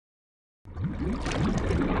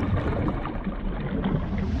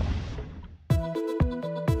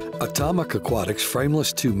Atomic Aquatics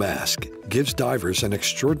Frameless 2 mask gives divers an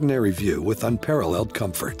extraordinary view with unparalleled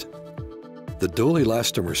comfort. The dual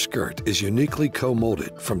elastomer skirt is uniquely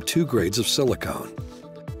co-molded from 2 grades of silicone.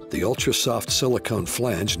 The ultra-soft silicone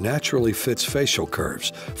flange naturally fits facial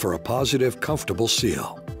curves for a positive, comfortable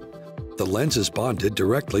seal. The lens is bonded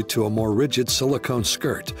directly to a more rigid silicone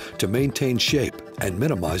skirt to maintain shape and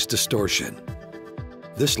minimize distortion.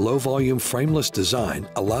 This low-volume frameless design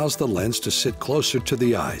allows the lens to sit closer to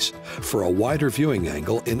the eyes for a wider viewing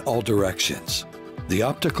angle in all directions. The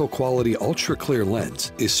optical quality ultra-clear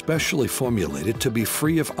lens is specially formulated to be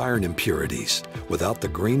free of iron impurities without the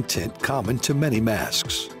green tint common to many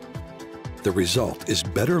masks. The result is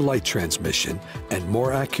better light transmission and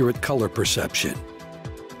more accurate color perception.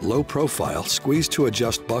 Low-profile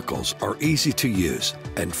squeeze-to-adjust buckles are easy to use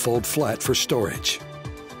and fold flat for storage.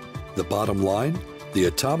 The bottom line? The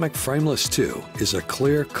Atomic Frameless 2 is a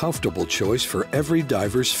clear, comfortable choice for every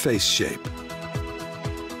diver's face shape.